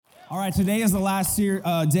All right, today is the last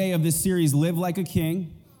day of this series, Live Like a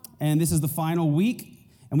King, and this is the final week,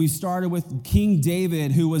 and we've started with King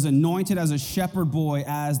David, who was anointed as a shepherd boy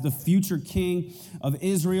as the future king of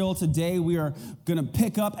Israel. Today, we are going to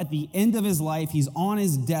pick up at the end of his life. He's on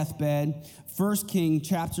his deathbed. 1 Kings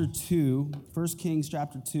chapter 2,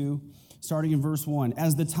 starting in verse 1.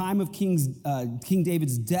 As the time of King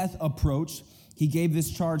David's death approached, he gave this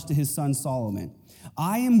charge to his son Solomon.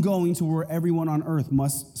 I am going to where everyone on earth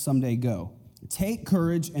must someday go. Take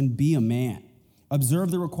courage and be a man.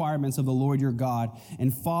 Observe the requirements of the Lord your God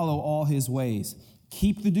and follow all his ways.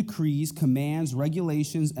 Keep the decrees, commands,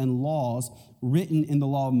 regulations, and laws written in the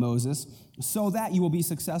law of Moses, so that you will be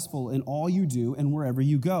successful in all you do and wherever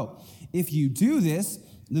you go. If you do this,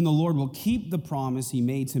 then the Lord will keep the promise he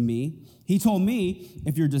made to me. He told me,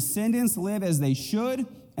 if your descendants live as they should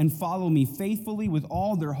and follow me faithfully with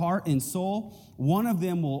all their heart and soul, one of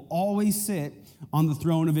them will always sit on the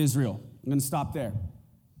throne of Israel. I'm going to stop there.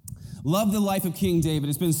 Love the life of King David.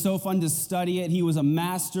 It's been so fun to study it. He was a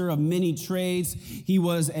master of many trades. He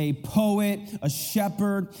was a poet, a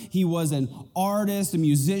shepherd. He was an artist, a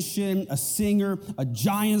musician, a singer, a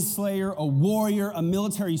giant slayer, a warrior, a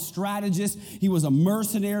military strategist. He was a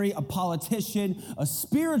mercenary, a politician, a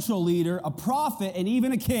spiritual leader, a prophet, and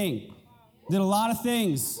even a king. Did a lot of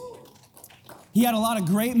things. He had a lot of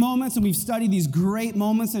great moments, and we've studied these great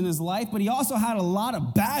moments in his life, but he also had a lot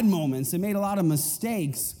of bad moments and made a lot of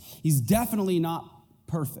mistakes. He's definitely not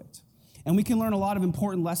perfect. And we can learn a lot of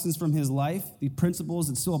important lessons from his life, the principles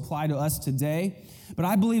that still apply to us today. But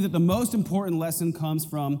I believe that the most important lesson comes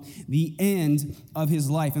from the end of his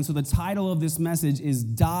life. And so the title of this message is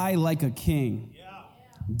Die Like a King. Yeah.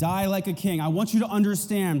 Die like a king. I want you to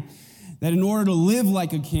understand that in order to live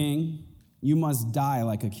like a king, you must die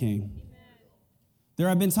like a king. There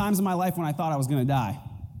have been times in my life when I thought I was going to die.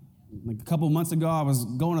 Like a couple of months ago, I was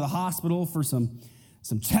going to the hospital for some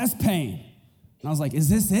chest pain. And I was like, is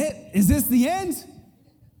this it? Is this the end?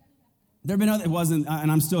 There have been other, it wasn't,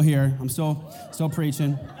 and I'm still here. I'm still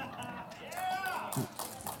preaching.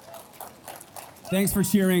 Thanks for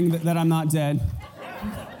cheering that I'm not dead.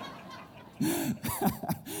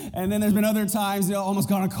 And then there's been other times, almost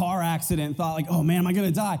got in a car accident, thought like, oh man, am I going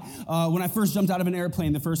to die? When I first jumped out of an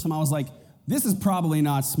airplane, the first time I was like, this is probably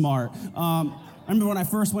not smart. I remember when I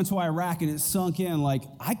first went to Iraq and it sunk in, like,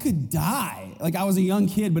 I could die. Like, I was a young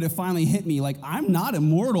kid, but it finally hit me. Like, I'm not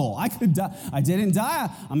immortal. I could die. I didn't die.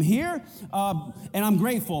 I'm here, and I'm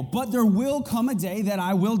grateful. But there will come a day that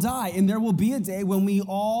I will die, and there will be a day when we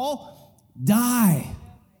all die.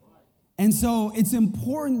 And so it's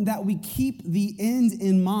important that we keep the end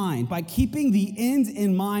in mind. By keeping the end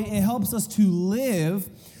in mind, it helps us to live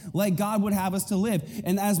like God would have us to live.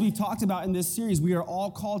 And as we've talked about in this series, we are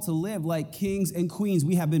all called to live like kings and queens.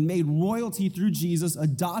 We have been made royalty through Jesus,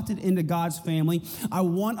 adopted into God's family. I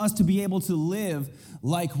want us to be able to live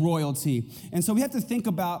like royalty. And so we have to think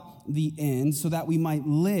about the end so that we might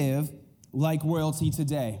live like royalty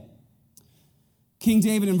today. King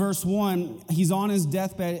David in verse 1, he's on his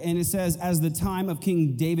deathbed, and it says, as the time of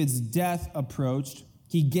King David's death approached,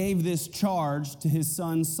 he gave this charge to his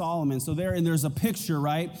son Solomon. So there's a picture,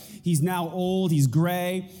 right? He's now old, he's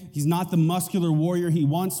gray, he's not the muscular warrior he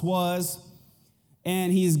once was,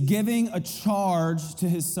 and he is giving a charge to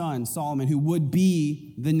his son Solomon, who would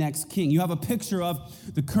be the next king. You have a picture of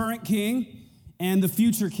the current king and the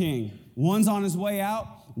future king. One's on his way out,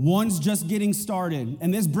 one's just getting started.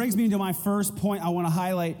 And this brings me to my first point I want to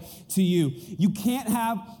highlight to you. You can't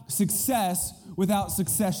have success without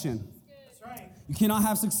succession. You cannot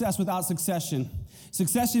have success without succession.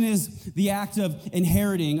 Succession is the act of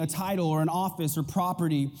inheriting a title or an office or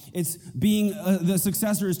property. It's being, the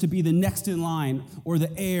successor is to be the next in line or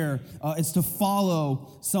the heir. It's to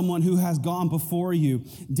follow someone who has gone before you.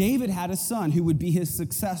 David had a son who would be his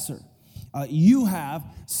successor. You have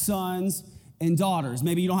sons and daughters.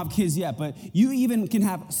 Maybe you don't have kids yet, but you even can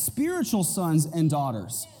have spiritual sons and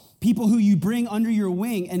daughters. People who you bring under your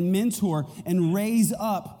wing and mentor and raise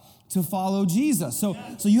up to follow Jesus. So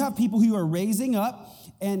you have people who are raising up,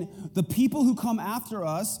 and the people who come after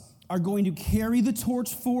us are going to carry the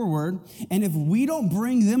torch forward. And if we don't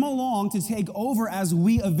bring them along to take over as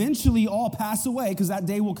we eventually all pass away, because that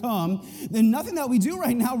day will come, then nothing that we do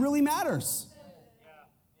right now really matters.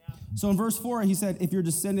 So in verse 4, he said, if your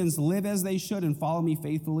descendants live as they should and follow me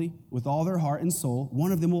faithfully with all their heart and soul,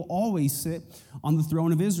 one of them will always sit on the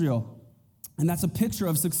throne of Israel. And that's a picture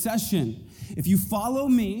of succession. If you follow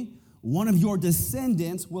me, one of your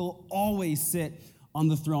descendants will always sit on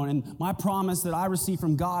the throne. And my promise that I receive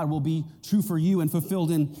from God will be true for you and fulfilled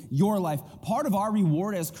in your life. Part of our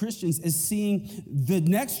reward as Christians is seeing the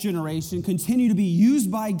next generation continue to be used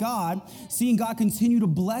by God, seeing God continue to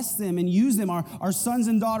bless them and use them, our sons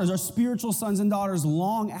and daughters, our spiritual sons and daughters,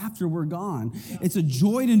 long after we're gone. It's a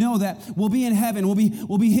joy to know that we'll be in heaven.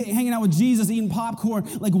 We'll be hanging out with Jesus, eating popcorn,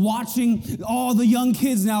 like watching all the young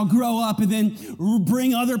kids now grow up and then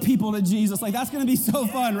bring other people to Jesus. Like, that's going to be so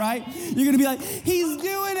fun, right? You're going to be like, he's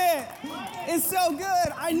doing it. It's so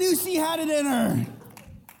good. I knew she had it in her.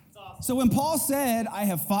 So when Paul said, I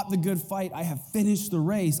have fought the good fight, I have finished the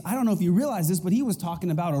race, I don't know if you realize this, but he was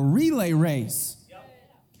talking about a relay race.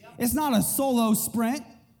 It's not a solo sprint,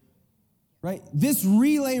 right? This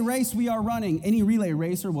relay race we are running, any relay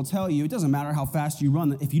racer will tell you, it doesn't matter how fast you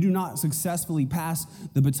run. If you do not successfully pass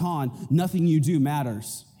the baton, nothing you do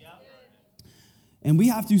matters. And we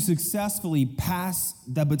have to successfully pass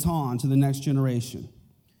the baton to the next generation.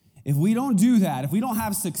 If we don't do that, if we don't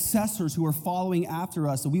have successors who are following after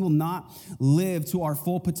us, then we will not live to our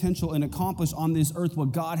full potential and accomplish on this earth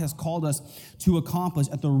what God has called us to accomplish.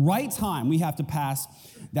 At the right time, we have to pass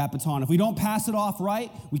that baton. If we don't pass it off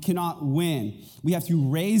right, we cannot win. We have to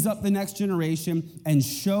raise up the next generation and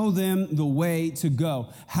show them the way to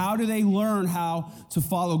go. How do they learn how to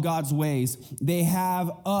follow God's ways? They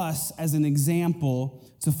have us as an example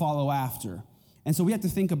to follow after. And so we have to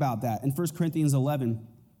think about that. In 1 Corinthians 11,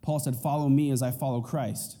 Paul said, follow me as I follow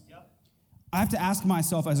Christ. Yep. I have to ask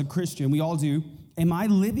myself as a Christian, we all do, am I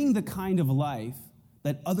living the kind of life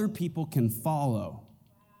that other people can follow?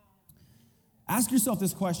 Ask yourself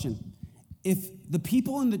this question. If the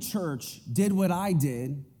people in the church did what I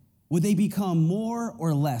did, would they become more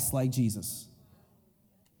or less like Jesus?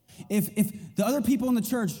 If the other people in the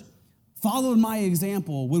church followed my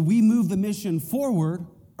example, would we move the mission forward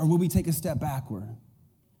or would we take a step backward?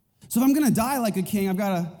 So if I'm going to die like a king, I've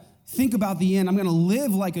got to think about the end. I'm going to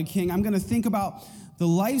live like a king. I'm going to think about the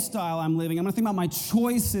lifestyle I'm living. I'm going to think about my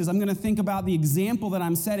choices. I'm going to think about the example that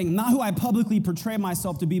I'm setting, not who I publicly portray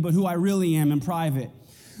myself to be, but who I really am in private.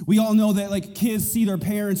 We all know that like kids see their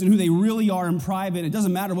parents and who they really are in private. It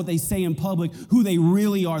doesn't matter what they say in public, who they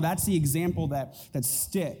really are. That's the example that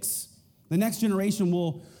sticks. The next generation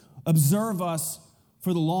will observe us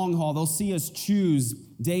for the long haul. They'll see us choose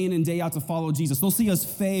day in and day out to follow Jesus. They'll see us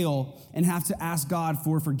fail and have to ask God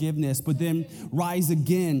for forgiveness, but then rise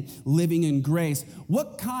again, living in grace.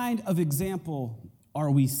 What kind of example are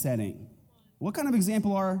we setting? What kind of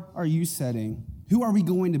example are you setting? Who are we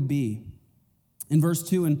going to be? In verse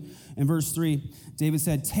 2 and verse 3, David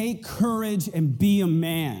said, take courage and be a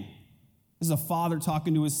man. This is a father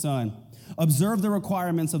talking to his son. Observe the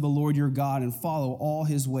requirements of the Lord your God and follow all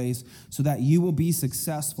his ways so that you will be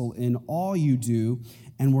successful in all you do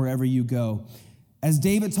and wherever you go. As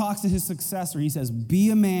David talks to his successor, he says,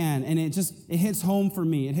 be a man. And it hits home for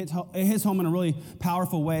me. It hits home in a really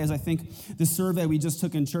powerful way, as I think the survey we just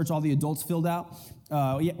took in church, all the adults filled out.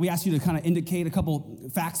 We asked you to kind of indicate a couple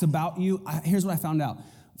facts about you. Here's what I found out.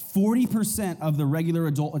 40% of the regular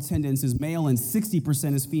adult attendance is male and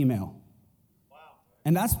 60% is female.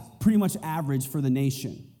 And that's pretty much average for the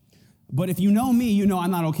nation. But if you know me, you know I'm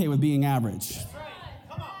not okay with being average. That's right.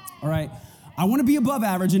 Come on. All right? I want to be above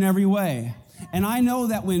average in every way. And I know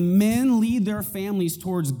that when men lead their families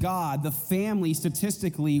towards God, the family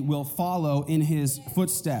statistically will follow in his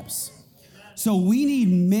footsteps. So we need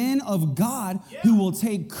men of God who will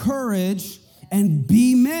take courage and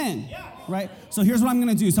be men. Right? So here's what I'm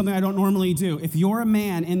going to do, something I don't normally do. If you're a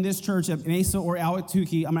man in this church at Mesa or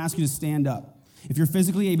Ahwatukee, I'm going to ask you to stand up. If you're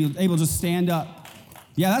physically able, just stand up.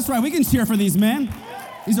 Yeah, that's right. We can cheer for these men.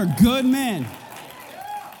 These are good men.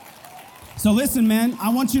 So listen, men, I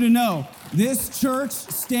want you to know this church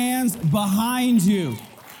stands behind you.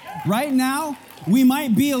 Right now, we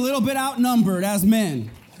might be a little bit outnumbered as men.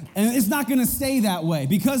 And it's not going to stay that way.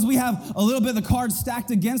 Because we have a little bit of the cards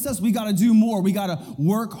stacked against us, we got to do more. We got to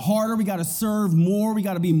work harder. We got to serve more. We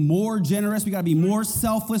got to be more generous. We got to be more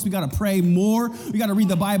selfless. We got to pray more. We got to read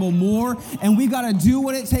the Bible more. And we got to do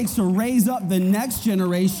what it takes to raise up the next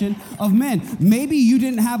generation of men. Maybe you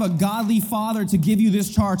didn't have a godly father to give you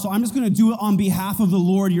this charge, so I'm just going to do it on behalf of the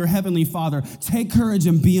Lord, your heavenly Father. Take courage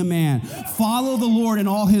and be a man. Follow the Lord in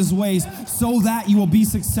all his ways so that you will be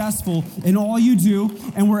successful in all you do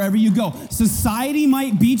and wherever you go. Society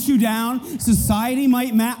might beat you down. Society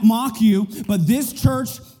might mock you, but this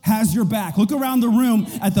church has your back. Look around the room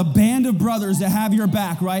at the band of brothers that have your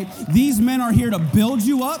back, right? These men are here to build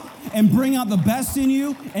you up and bring out the best in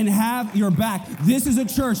you and have your back. This is a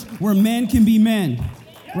church where men can be men,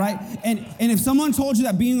 right? And if someone told you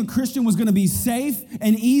that being a Christian was going to be safe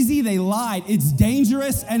and easy, they lied. It's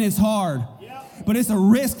dangerous and it's hard. But it's a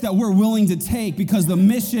risk that we're willing to take because the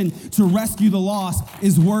mission to rescue the lost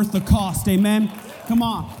is worth the cost. Amen? Come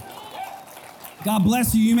on. God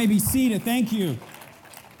bless you. You may be seated. Thank you.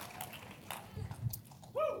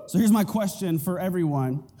 So here's my question for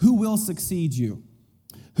everyone. Who will succeed you?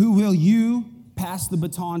 Who will you pass the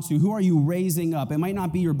baton to? Who are you raising up? It might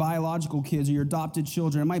not be your biological kids or your adopted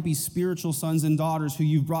children. It might be spiritual sons and daughters who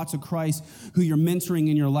you've brought to Christ, who you're mentoring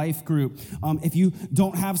in your life group. If you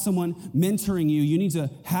don't have someone mentoring you, you need to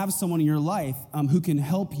have someone in your life who can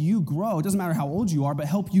help you grow. It doesn't matter how old you are, but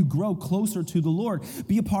help you grow closer to the Lord.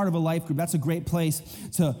 Be a part of a life group. That's a great place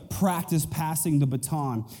to practice passing the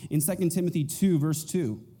baton. In 2 Timothy 2, verse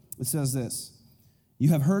 2, it says this: "You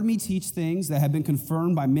have heard me teach things that have been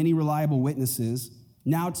confirmed by many reliable witnesses.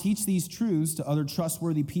 Now teach these truths to other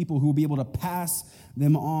trustworthy people who will be able to pass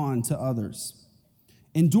them on to others.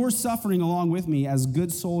 Endure suffering along with me as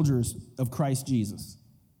good soldiers of Christ Jesus."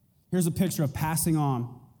 Here's a picture of passing on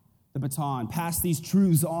the baton. Pass these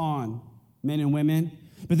truths on, men and women.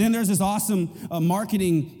 But then there's this awesome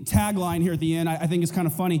marketing tagline here at the end. I think it's kind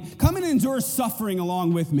of funny. "Come and endure suffering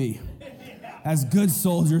along with me as good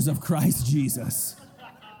soldiers of Christ Jesus."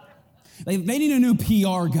 They need a new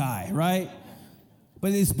PR guy, right?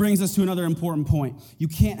 But this brings us to another important point. You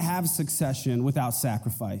can't have succession without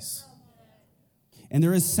sacrifice. And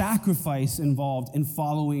there is sacrifice involved in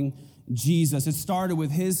following Jesus. It started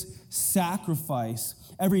with his sacrifice.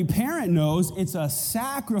 Every parent knows it's a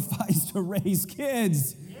sacrifice to raise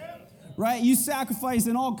kids, right? You sacrifice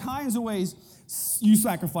in all kinds of ways. You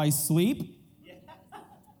sacrifice sleep.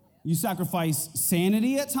 You sacrifice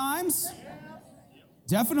sanity at times.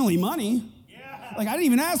 Definitely money. Like, I didn't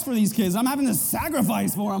even ask for these kids. I'm having to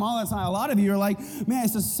sacrifice for them all the time. A lot of you are like, man,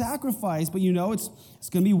 it's a sacrifice, but you know it's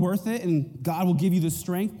going to be worth it, and God will give you the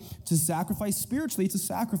strength to sacrifice. Spiritually, it's a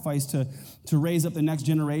sacrifice to raise up the next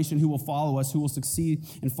generation who will follow us, who will succeed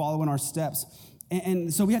and follow in our steps.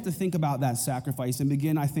 And so we have to think about that sacrifice and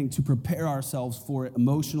begin, I think, to prepare ourselves for it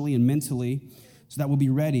emotionally and mentally so that we'll be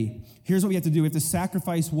ready. Here's what we have to do. We have to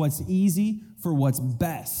sacrifice what's easy for what's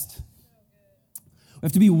best. We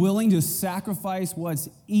have to be willing to sacrifice what's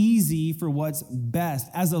easy for what's best.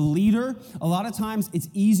 As a leader, a lot of times it's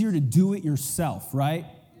easier to do it yourself, right?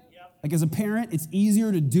 Yep. Like as a parent, it's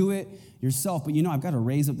easier to do it yourself. But you know, I've got to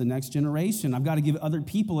raise up the next generation. I've got to give other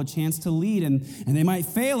people a chance to lead. And they might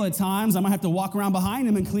fail at times. I might have to walk around behind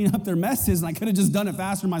them and clean up their messes. And I could have just done it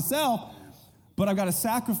faster myself. But I've got to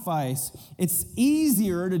sacrifice. It's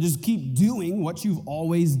easier to just keep doing what you've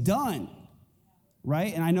always done.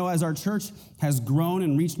 Right? And I know as our church has grown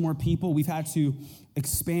and reached more people, we've had to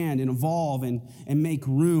expand and evolve and make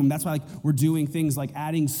room. That's why we're doing things like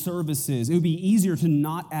adding services. It would be easier to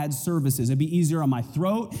not add services. It'd be easier on my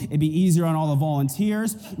throat. It'd be easier on all the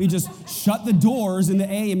volunteers. We just shut the doors in the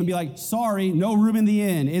AM and be like, sorry, no room in the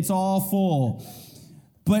inn. It's all full.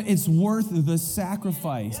 But it's worth the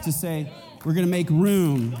sacrifice to say, we're going to make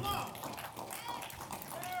room.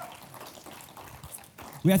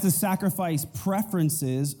 We have to sacrifice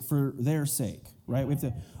preferences for their sake, right? We have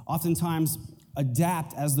to oftentimes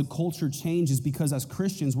adapt as the culture changes because as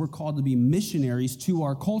Christians, we're called to be missionaries to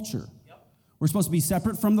our culture. Yep. We're supposed to be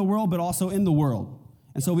separate from the world, but also in the world.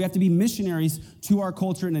 And so we have to be missionaries to our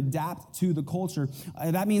culture and adapt to the culture.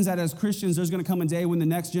 That means that as Christians, there's going to come a day when the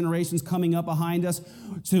next generation's coming up behind us.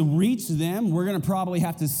 To reach them, we're going to probably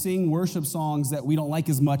have to sing worship songs that we don't like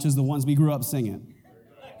as much as the ones we grew up singing,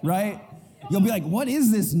 right? You'll be like, what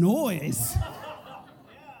is this noise?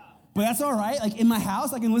 But that's all right. Like in my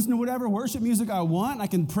house, I can listen to whatever worship music I want. I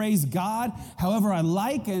can praise God however I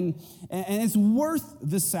like. And it's worth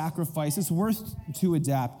the sacrifice. It's worth to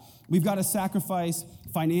adapt. We've got to sacrifice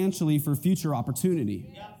financially for future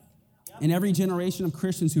opportunity. And every generation of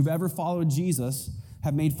Christians who've ever followed Jesus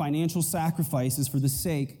have made financial sacrifices for the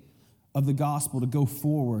sake of the gospel to go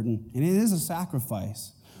forward. And it is a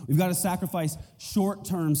sacrifice. We've got to sacrifice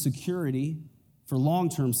short-term security for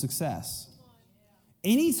long-term success.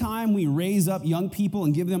 Anytime we raise up young people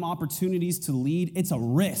and give them opportunities to lead, it's a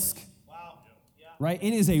risk. Wow. Yeah. Right?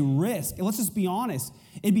 It is a risk. And let's just be honest.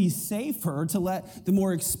 It'd be safer to let the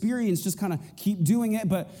more experienced just kind of keep doing it,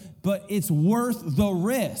 but it's worth the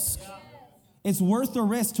risk. Yeah. It's worth the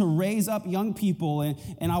risk to raise up young people.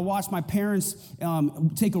 And I watched my parents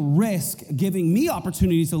take a risk giving me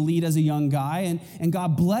opportunities to lead as a young guy. And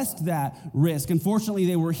God blessed that risk. Unfortunately,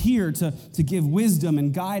 they were here to give wisdom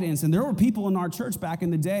and guidance. And there were people in our church back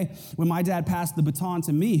in the day when my dad passed the baton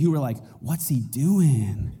to me who were like, what's he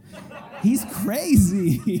doing? He's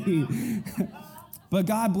crazy. But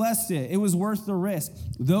God blessed it. It was worth the risk.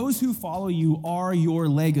 Those who follow you are your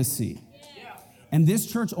legacy. And this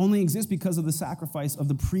church only exists because of the sacrifice of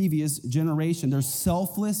the previous generation. Their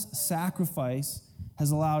selfless sacrifice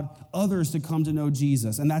has allowed others to come to know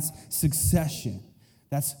Jesus. And that's succession.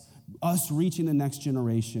 That's us reaching the next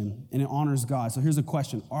generation, and it honors God. So here's a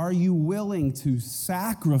question. Are you willing to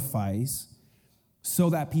sacrifice so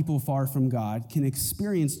that people far from God can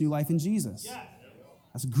experience new life in Jesus? Yeah.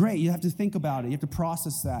 That's great. You have to think about it. You have to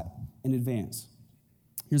process that in advance.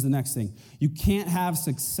 Here's the next thing. You can't have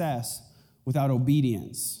success without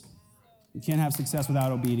obedience. You can't have success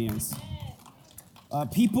without obedience.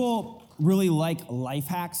 People really like life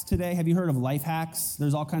hacks today. Have you heard of life hacks?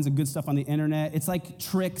 There's all kinds of good stuff on the internet. It's like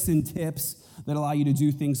tricks and tips that allow you to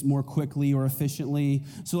do things more quickly or efficiently.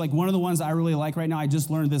 So like one of the ones I really like right now, I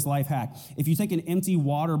just learned this life hack. If you take an empty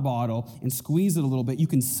water bottle and squeeze it a little bit, you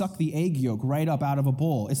can suck the egg yolk right up out of a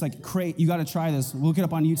bowl. It's like great. You got to try this. Look it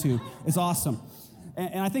up on YouTube. It's awesome.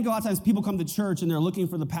 And I think a lot of times people come to church and they're looking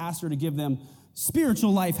for the pastor to give them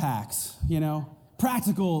spiritual life hacks,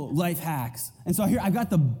 practical life hacks. And so here I've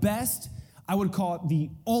got the best, I would call it the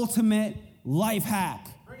ultimate life hack.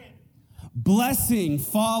 Blessing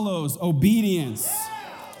follows obedience.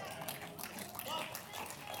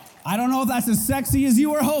 I don't know if that's as sexy as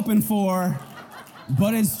you were hoping for,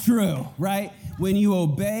 but it's true, right? When you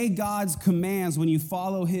obey God's commands, when you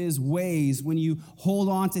follow his ways, when you hold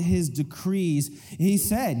on to his decrees, he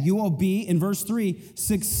said, you will be, in verse 3,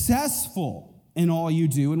 successful in all you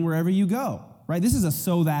do and wherever you go, right? This is a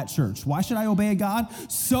so that church. Why should I obey God?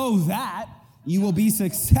 So that you will be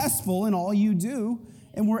successful in all you do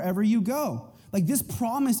and wherever you go. Like this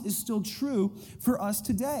promise is still true for us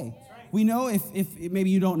today. We know if maybe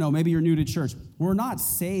you don't know, maybe you're new to church, we're not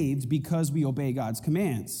saved because we obey God's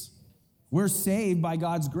commands. We're saved by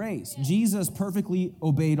God's grace. Jesus perfectly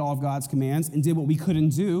obeyed all of God's commands and did what we couldn't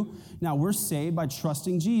do. Now we're saved by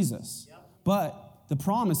trusting Jesus. But the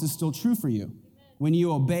promise is still true for you. When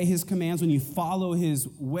you obey his commands, when you follow his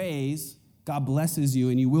ways, God blesses you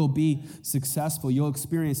and you will be successful. You'll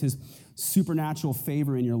experience his supernatural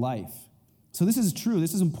favor in your life. So this is true.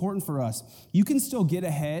 This is important for us. You can still get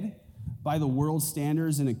ahead by the world's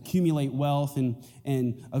standards and accumulate wealth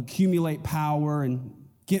and accumulate power and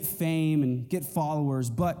get fame and get followers,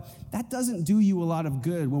 but that doesn't do you a lot of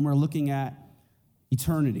good when we're looking at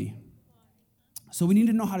eternity. So we need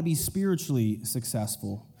to know how to be spiritually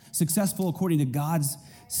successful according to God's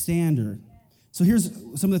standard. So here's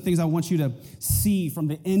some of the things I want you to see from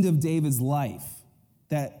the end of David's life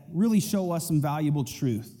that really show us some valuable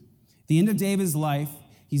truth. The end of David's life,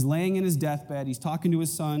 he's laying in his deathbed, he's talking to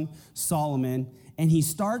his son Solomon, and he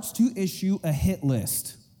starts to issue a hit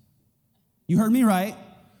list. You heard me right.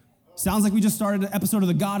 Sounds like we just started an episode of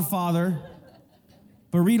The Godfather.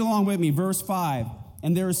 But read along with me, verse 5.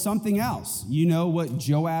 And there is something else. You know what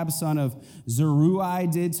Joab, son of Zeruiah,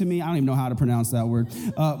 did to me? I don't even know how to pronounce that word.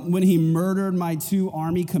 When he murdered my 2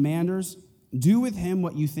 army commanders, do with him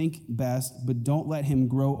what you think best, but don't let him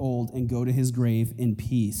grow old and go to his grave in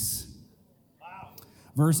peace. Wow.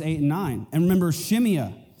 Verse 8 and 9. And remember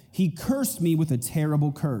Shimei, he cursed me with a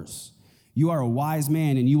terrible curse. You are a wise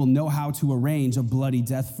man, and you will know how to arrange a bloody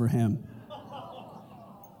death for him.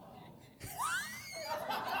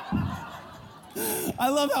 I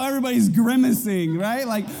love how everybody's grimacing, right?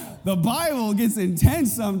 Like, the Bible gets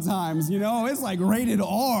intense sometimes, It's like rated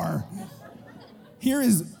R. Here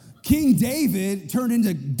is King David turned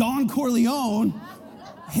into Don Corleone,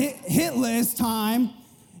 hit list time.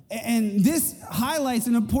 And this highlights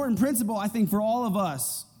an important principle, I think, for all of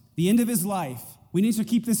us. The end of his life. We need to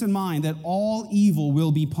keep this in mind, that all evil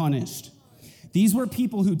will be punished. These were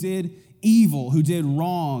people who did evil, who did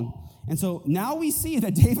wrong. And so now we see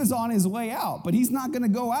that David's on his way out, but he's not going to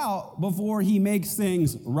go out before he makes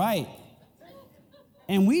things right.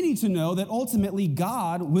 And we need to know that ultimately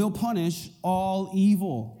God will punish all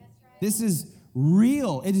evil. This is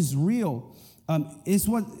real. It is real. Here's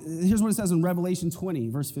what it says in Revelation 20,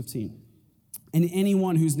 verse 15. And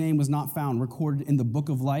anyone whose name was not found recorded in the book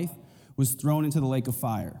of life was thrown into the lake of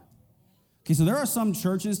fire. Okay, so there are some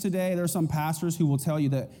churches today, there are some pastors who will tell you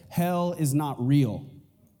that hell is not real.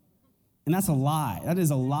 And that's a lie. That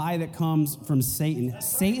is a lie that comes from Satan.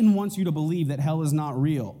 Satan wants you to believe that hell is not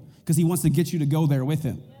real because he wants to get you to go there with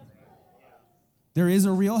him. There is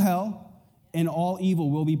a real hell, and all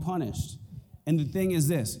evil will be punished. And the thing is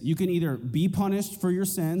this, you can either be punished for your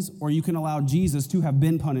sins, or you can allow Jesus to have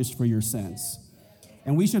been punished for your sins.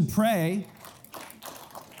 And we should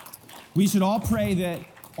all pray that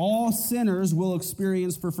all sinners will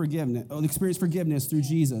experience forgiveness through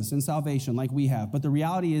Jesus and salvation like we have. But the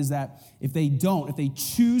reality is that if they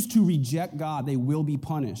choose to reject God, they will be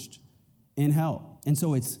punished in hell. And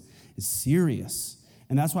so it's serious.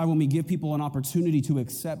 And that's why when we give people an opportunity to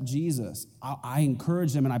accept Jesus, I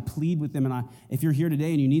encourage them and I plead with them. And if you're here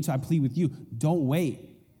today and you need to, I plead with you, don't wait.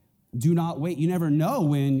 Do not wait. You never know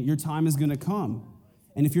when your time is going to come.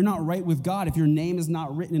 And if you're not right with God, if your name is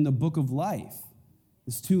not written in the book of life,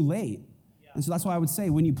 it's too late. And so that's why I would say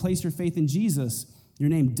when you place your faith in Jesus, your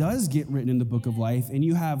name does get written in the book of life, and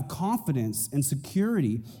you have confidence and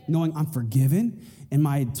security knowing I'm forgiven, and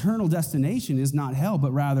my eternal destination is not hell,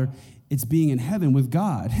 but rather it's being in heaven with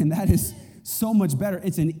God. And that is so much better.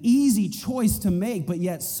 It's an easy choice to make, but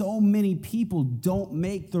yet so many people don't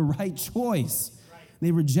make the right choice.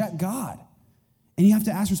 They reject God. And you have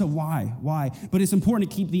to ask yourself, why? Why? But it's important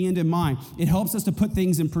to keep the end in mind. It helps us to put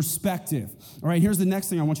things in perspective. All right, here's the next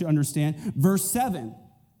thing I want you to understand. Verse 7,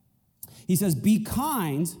 he says, be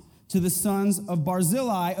kind to the sons of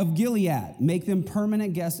Barzillai of Gilead. Make them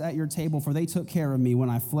permanent guests at your table, for they took care of me when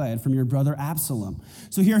I fled from your brother Absalom.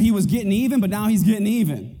 So here he was getting even, but now he's getting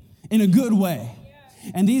even in a good way.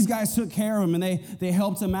 And these guys took care of him, and they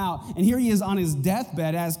helped him out. And here he is on his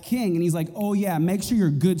deathbed as king, and he's like, oh yeah, make sure you're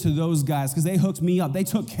good to those guys, because they hooked me up. They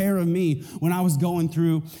took care of me when I was going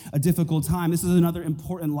through a difficult time. This is another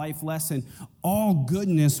important life lesson. All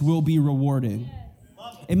goodness will be rewarded.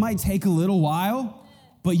 It might take a little while,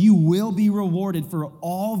 but you will be rewarded for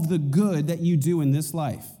all of the good that you do in this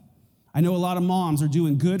life. I know a lot of moms are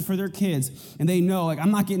doing good for their kids, and they know, like,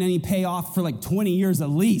 I'm not getting any payoff for like 20 years at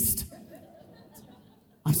least.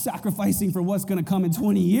 I'm sacrificing for what's going to come in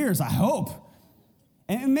 20 years, I hope.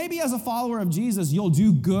 And maybe as a follower of Jesus, you'll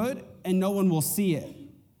do good and no one will see it.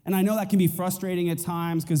 And I know that can be frustrating at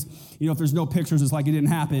times because, if there's no pictures, it's like it didn't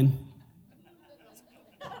happen.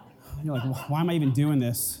 You're like, why am I even doing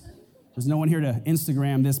this? There's no one here to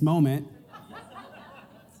Instagram this moment.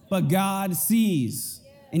 But God sees,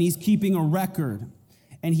 and he's keeping a record,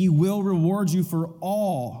 and he will reward you for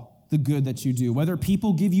all the good that you do, whether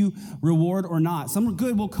people give you reward or not. Some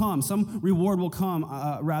good will come, some reward will come,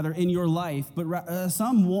 rather, in your life, but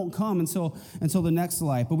some won't come until the next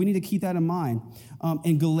life. But we need to keep that in mind.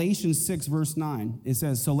 In Galatians 6, verse 9, it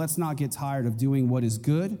says, so let's not get tired of doing what is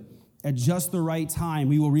good. At just the right time,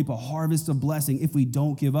 we will reap a harvest of blessing if we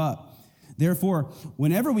don't give up. Therefore,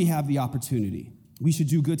 whenever we have the opportunity, we should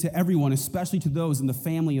do good to everyone, especially to those in the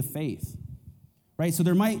family of faith. Right? So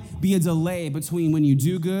there might be a delay between when you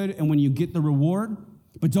do good and when you get the reward,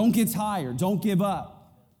 but don't get tired. Don't give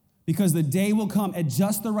up, because the day will come at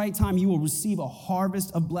just the right time. You will receive a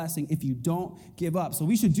harvest of blessing if you don't give up. So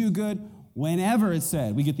we should do good whenever, it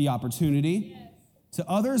said, we get the opportunity to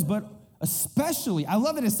others, but especially, I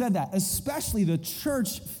love that it said that, especially the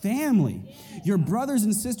church family, your brothers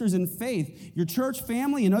and sisters in faith, your church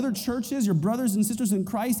family and other churches, your brothers and sisters in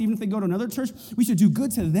Christ, even if they go to another church, we should do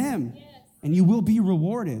good to them. And you will be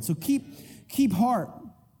rewarded. So keep heart.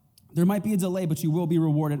 There might be a delay, but you will be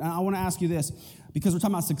rewarded. And I want to ask you this, because we're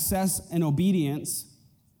talking about success and obedience.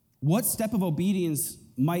 What step of obedience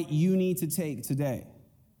might you need to take today?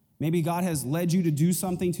 Maybe God has led you to do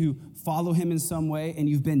something, to follow him in some way, and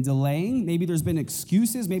you've been delaying. Maybe there's been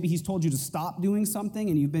excuses. Maybe he's told you to stop doing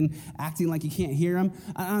something, and you've been acting like you can't hear him.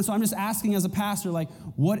 So I'm just asking as a pastor,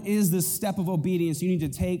 what is this step of obedience you need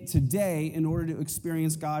to take today in order to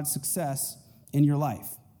experience God's success in your life?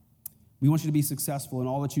 We want you to be successful in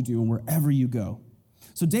all that you do and wherever you go.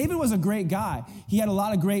 So David was a great guy. He had a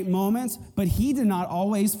lot of great moments, but he did not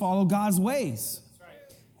always follow God's ways.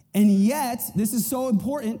 And yet, this is so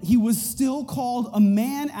important, he was still called a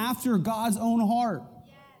man after God's own heart.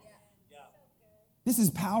 This is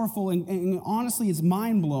powerful, and honestly, it's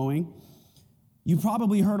mind-blowing. You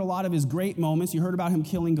probably heard a lot of his great moments. You heard about him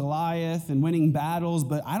killing Goliath and winning battles,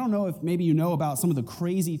 but I don't know if maybe you know about some of the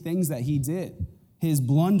crazy things that he did, his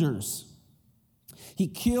blunders. He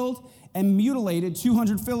killed and mutilated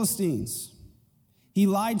 200 Philistines. He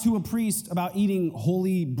lied to a priest about eating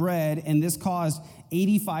holy bread, and this caused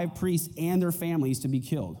 85 priests and their families to be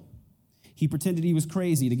killed. He pretended he was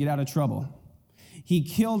crazy to get out of trouble. He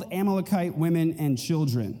killed Amalekite women and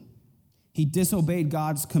children. He disobeyed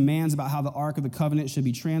God's commands about how the Ark of the Covenant should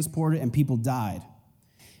be transported, and people died.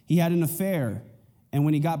 He had an affair, and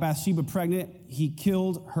when he got Bathsheba pregnant, he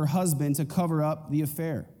killed her husband to cover up the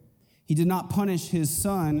affair. He did not punish his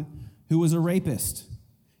son, who was a rapist.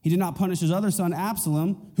 He did not punish his other son,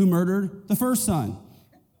 Absalom, who murdered the first son.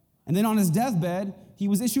 And then on his deathbed, he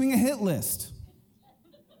was issuing a hit list.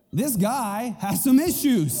 This guy has some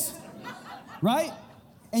issues, right?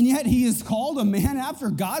 And yet he is called a man after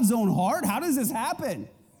God's own heart? How does this happen?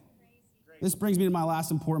 This brings me to my last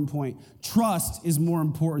important point. Trust is more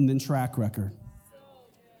important than track record.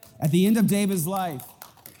 At the end of David's life,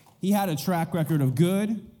 he had a track record of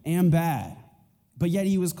good and bad, but yet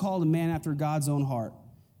he was called a man after God's own heart.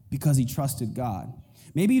 because he trusted God.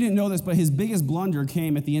 Maybe you didn't know this, but his biggest blunder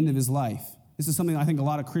came at the end of his life. This is something I think a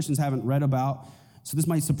lot of Christians haven't read about, so this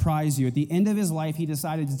might surprise you. At the end of his life, he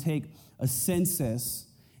decided to take a census,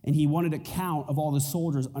 and he wanted a count of all the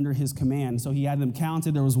soldiers under his command. So he had them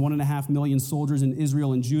counted. There was 1.5 million soldiers in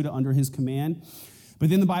Israel and Judah under his command. But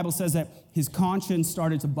then the Bible says that his conscience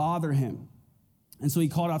started to bother him. And so he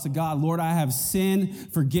called out to God, Lord, I have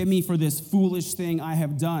sinned. Forgive me for this foolish thing I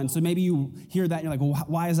have done. So maybe you hear that and you're like, well,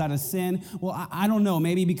 why is that a sin? Well, I don't know.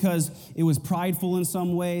 Maybe because it was prideful in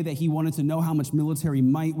some way, that he wanted to know how much military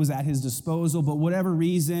might was at his disposal. But whatever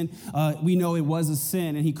reason, we know it was a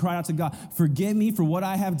sin. And he cried out to God, forgive me for what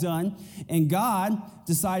I have done. And God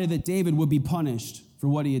decided that David would be punished for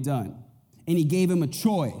what he had done. And he gave him a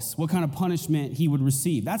choice, what kind of punishment he would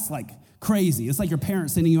receive. That's like crazy. It's like your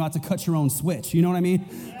parents sending you out to cut your own switch. You know what I mean?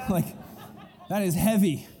 Like, that is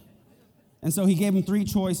heavy. And so he gave him 3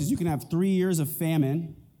 choices. You can have 3 years of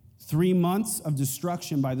famine, 3 months of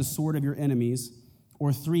destruction by the sword of your enemies,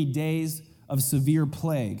 or 3 days of severe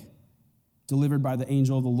plague delivered by the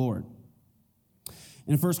angel of the Lord.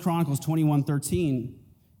 In 1 Chronicles 21:13,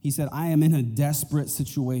 he said, I am in a desperate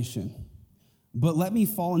situation, but let me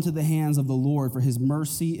fall into the hands of the Lord, for his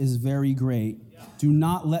mercy is very great. Do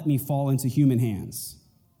not let me fall into human hands.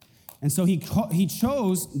 And so he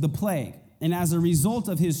chose the plague. And as a result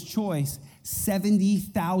of his choice,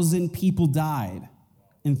 70,000 people died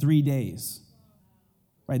in 3 days.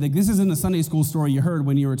 Right? Like, this isn't a Sunday school story you heard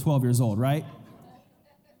when you were 12 years old, right?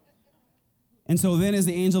 And so then as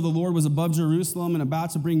the angel of the Lord was above Jerusalem and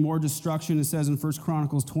about to bring more destruction, it says in 1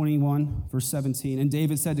 Chronicles 21, verse 17, and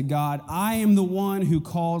David said to God, I am the one who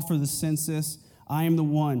called for the census. I am the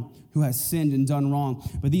one who has sinned and done wrong.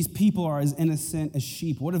 But these people are as innocent as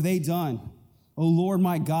sheep. What have they done? O Lord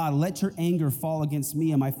my God, let your anger fall against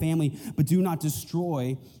me and my family, but do not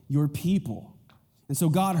destroy your people. And so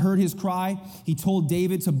God heard his cry. He told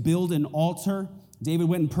David to build an altar. David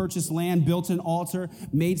went and purchased land, built an altar,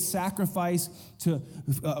 made sacrifice to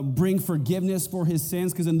bring forgiveness for his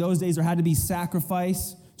sins, because in those days there had to be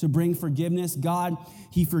sacrifice to bring forgiveness. God,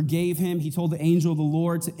 he forgave him. He told the angel of the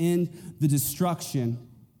Lord to end the destruction.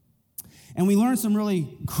 And we learned some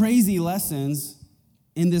really crazy lessons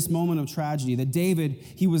in this moment of tragedy, that David,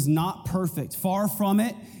 he was not perfect. Far from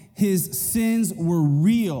it. His sins were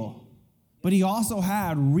real, but he also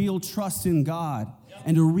had real trust in God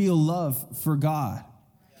and a real love for God.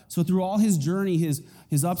 So through all his journey,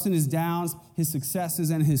 his ups and his downs, his successes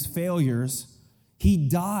and his failures, he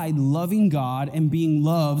died loving God and being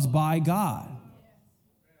loved by God.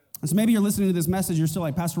 And so maybe you're listening to this message, you're still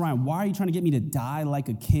like, Pastor Ryan, why are you trying to get me to die like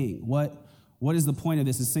a king? What is the point of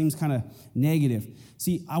this? It seems kind of negative.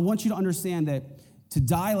 See, I want you to understand that to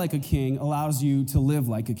die like a king allows you to live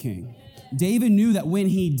like a king. David knew that when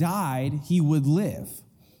he died, he would live.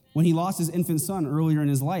 When he lost his infant son earlier in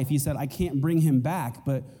his life, he said, I can't bring him back,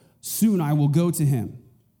 but soon I will go to him.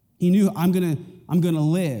 He knew I'm gonna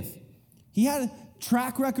live. He had a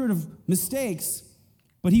track record of mistakes,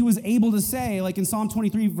 but he was able to say, like in Psalm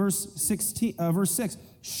 23, verse 6,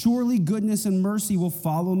 surely goodness and mercy will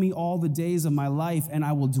follow me all the days of my life, and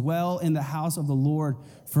I will dwell in the house of the Lord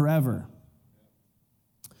forever.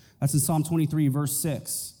 That's in Psalm 23, verse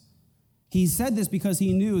 6. He said this because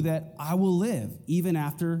he knew that I will live even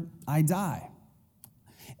after I die.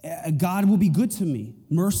 God will be good to me.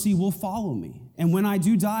 Mercy will follow me. And when I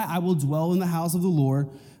do die, I will dwell in the house of the Lord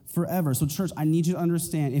forever. So church, I need you to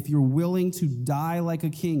understand, if you're willing to die like a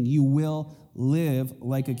king, you will live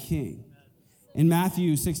like a king. In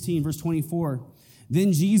Matthew 16, verse 24,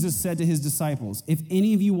 then Jesus said to his disciples, if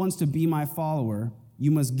any of you wants to be my follower, you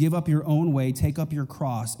must give up your own way, take up your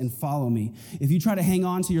cross, and follow me. If you try to hang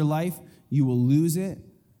on to your life, you will lose it.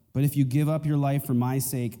 But if you give up your life for my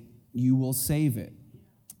sake, you will save it.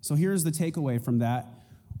 So here's the takeaway from that.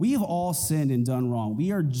 We have all sinned and done wrong.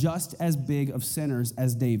 We are just as big of sinners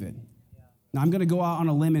as David. Now, I'm going to go out on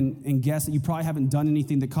a limb and guess that you probably haven't done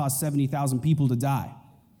anything that caused 70,000 people to die.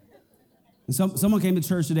 And someone came to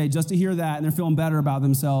church today just to hear that, and they're feeling better about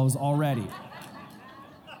themselves already.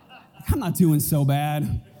 I'm not doing so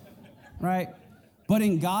bad, right? But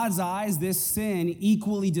in God's eyes, this sin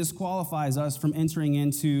equally disqualifies us from entering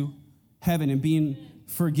into heaven and being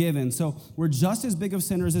forgiven. So we're just as big of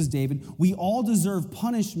sinners as David. We all deserve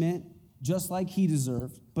punishment just like he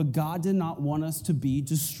deserved, but God did not want us to be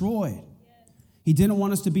destroyed. He didn't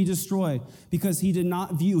want us to be destroyed because he did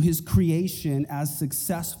not view his creation as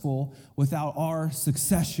successful without our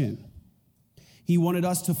succession. He wanted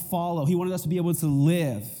us to follow. He wanted us to be able to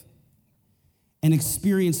live and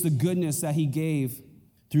experience the goodness that he gave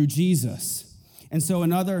through Jesus. And so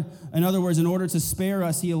in other words, in order to spare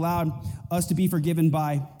us, he allowed us to be forgiven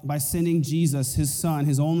by sending Jesus, his son,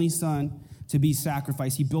 his only son, to be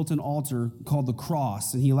sacrificed. He built an altar called the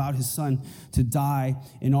cross, and he allowed his son to die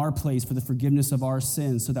in our place for the forgiveness of our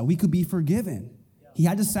sins so that we could be forgiven. He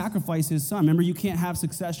had to sacrifice his son. Remember, you can't have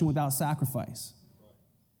succession without sacrifice.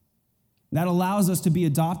 That allows us to be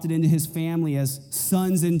adopted into his family as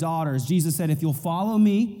sons and daughters. Jesus said, if you'll follow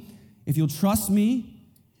me, if you'll trust me,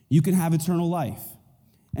 you can have eternal life.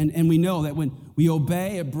 And we know that when we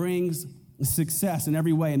obey, it brings success in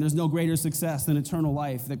every way. And there's no greater success than eternal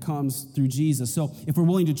life that comes through Jesus. So if we're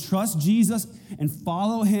willing to trust Jesus and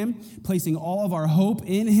follow him, placing all of our hope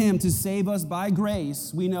in him to save us by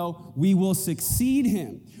grace, we know we will succeed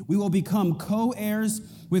him. We will become co-heirs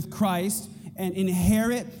with Christ and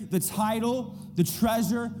inherit the title, the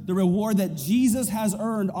treasure, the reward that Jesus has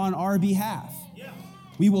earned on our behalf.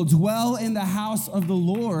 We will dwell in the house of the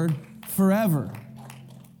Lord forever.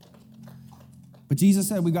 But Jesus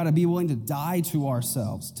said we got to be willing to die to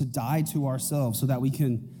ourselves so that we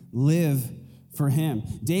can live for him.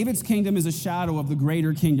 David's kingdom is a shadow of the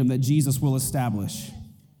greater kingdom that Jesus will establish.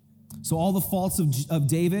 So all the faults of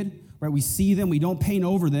David, right, we see them, we don't paint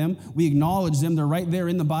over them, we acknowledge them, they're right there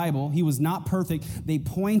in the Bible. He was not perfect. They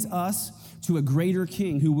point us to a greater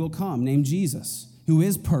king who will come, named Jesus, who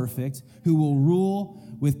is perfect, who will rule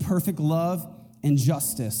with perfect love and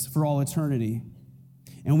justice for all eternity.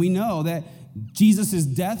 And we know that Jesus'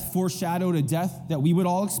 death foreshadowed a death that we would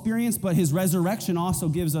all experience, but his resurrection also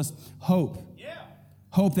gives us hope. Yeah.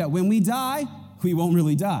 Hope that when we die, we won't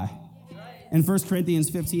really die. In 1 Corinthians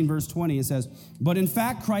 15, verse 20, it says, but in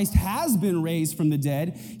fact, Christ has been raised from the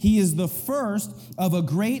dead. He is the first of a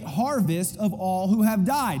great harvest of all who have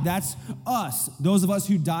died. That's us, those of us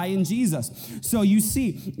who die in Jesus. So you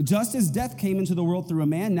see, just as death came into the world through a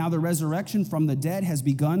man, now the resurrection from the dead has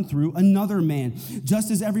begun through another man.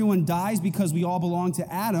 Just as everyone dies because we all belong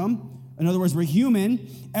to Adam, in other words, we're human,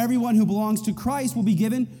 everyone who belongs to Christ will be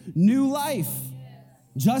given new life.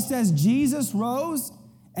 Just as Jesus rose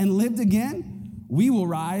and lived again, we will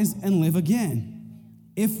rise and live again.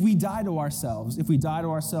 If we die to ourselves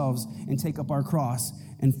and take up our cross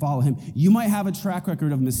and follow him. You might have a track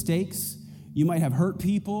record of mistakes. You might have hurt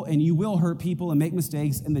people, and you will hurt people and make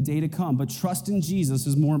mistakes in the day to come. But trust in Jesus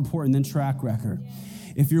is more important than track record.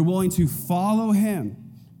 If you're willing to follow him,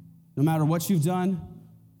 no matter what you've done,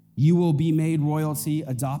 you will be made royalty,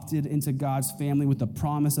 adopted into God's family with the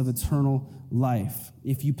promise of eternal life.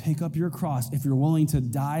 If you pick up your cross, if you're willing to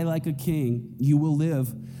die like a king, you will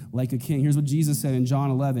live like a king. Here's what Jesus said in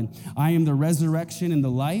John 11. I am the resurrection and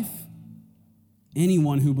the life.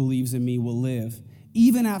 Anyone who believes in me will live,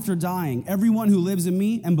 even after dying. Everyone who lives in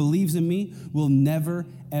me and believes in me will never,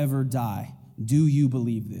 ever die. Do you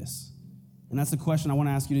believe this? And that's the question I want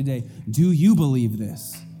to ask you today. Do you believe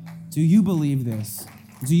this? Do you believe this?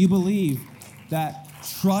 Do you believe that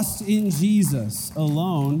trust in Jesus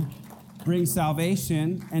alone brings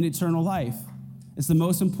salvation and eternal life? It's the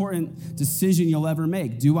most important decision you'll ever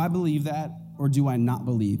make. Do I believe that or do I not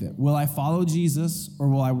believe it? Will I follow Jesus or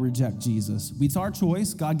will I reject Jesus? It's our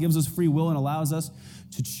choice. God gives us free will and allows us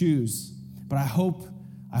to choose. But I hope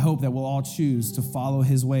that we'll all choose to follow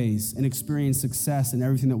his ways and experience success in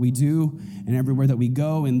everything that we do and everywhere that we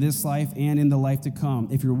go in this life and in the life to come.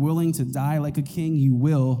 If you're willing to die like a king, you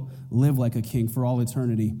will live like a king for all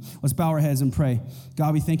eternity. Let's bow our heads and pray.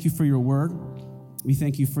 God, we thank you for your word. We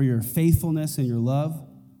thank you for your faithfulness and your love.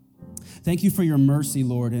 Thank you for your mercy,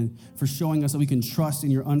 Lord, and for showing us that we can trust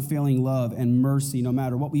in your unfailing love and mercy no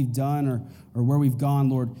matter what we've done or where we've gone,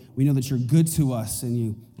 Lord. We know that you're good to us and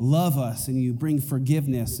you love us and you bring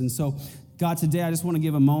forgiveness. And so, God, today I just want to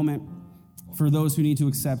give a moment for those who need to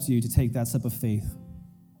accept you to take that step of faith.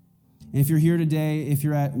 And if you're here today, if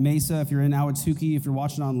you're at Mesa, if you're in Ahwatukee, if you're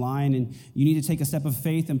watching online and you need to take a step of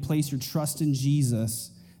faith and place your trust in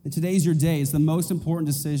Jesus, then today's your day. It's the most important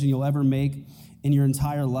decision you'll ever make in your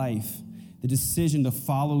entire life. The decision to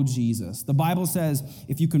follow Jesus. The Bible says,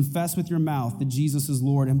 if you confess with your mouth that Jesus is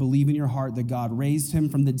Lord and believe in your heart that God raised him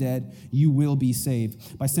from the dead, you will be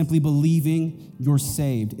saved. By simply believing, you're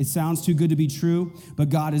saved. It sounds too good to be true, but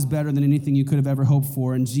God is better than anything you could have ever hoped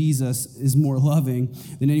for, and Jesus is more loving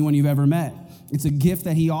than anyone you've ever met. It's a gift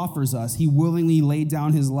that he offers us. He willingly laid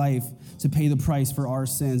down his life to pay the price for our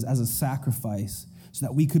sins as a sacrifice so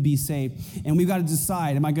that we could be saved. And we've got to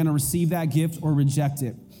decide, am I going to receive that gift or reject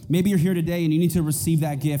it? Maybe you're here today and you need to receive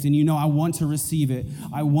that gift and you know, I want to receive it.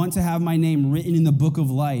 I want to have my name written in the book of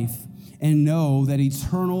life and know that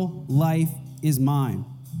eternal life is mine.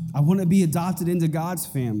 I want to be adopted into God's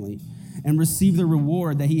family and receive the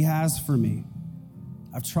reward that he has for me.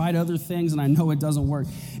 I've tried other things and I know it doesn't work.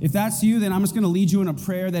 If that's you, then I'm just going to lead you in a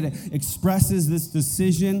prayer that expresses this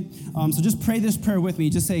decision. So just pray this prayer with me.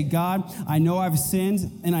 Just say, God, I know I've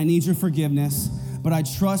sinned and I need your forgiveness, but I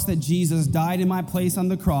trust that Jesus died in my place on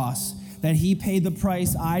the cross, that he paid the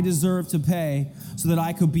price I deserve to pay so that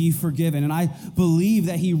I could be forgiven. And I believe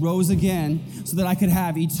that he rose again so that I could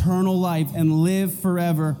have eternal life and live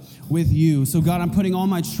forever with you. So God, I'm putting all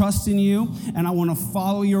my trust in you, and I want to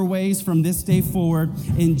follow your ways from this day forward.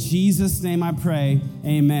 In Jesus' name I pray,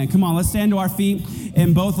 amen. Come on, let's stand to our feet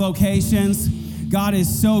in both locations. God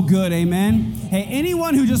is so good, amen. Hey,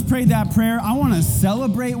 anyone who just prayed that prayer, I want to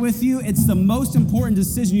celebrate with you. It's the most important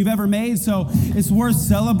decision you've ever made, so it's worth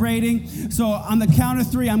celebrating. So on the count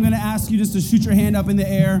of 3, I'm going to ask you just to shoot your hand up in the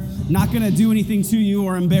air. Not going to do anything to you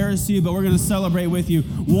or embarrass you, but we're going to celebrate with you.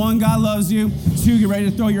 1, God loves you. 2, get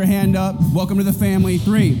ready to throw your hand up. Welcome to the family.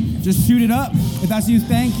 3, just shoot it up. If that's you,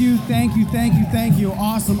 thank you, thank you, thank you, thank you.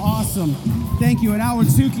 Awesome, awesome. Thank you. And our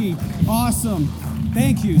Tuki, awesome.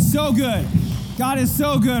 Thank you. So good. God is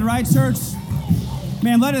so good, right, church?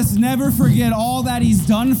 Man, let us never forget all that he's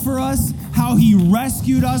done for us, how he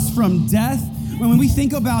rescued us from death. When we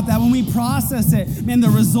think about that, when we process it, man, the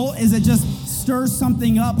result is it just stirs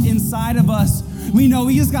something up inside of us. We know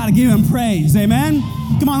we just got to give him praise, amen?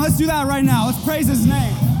 Come on, let's do that right now. Let's praise his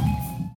name.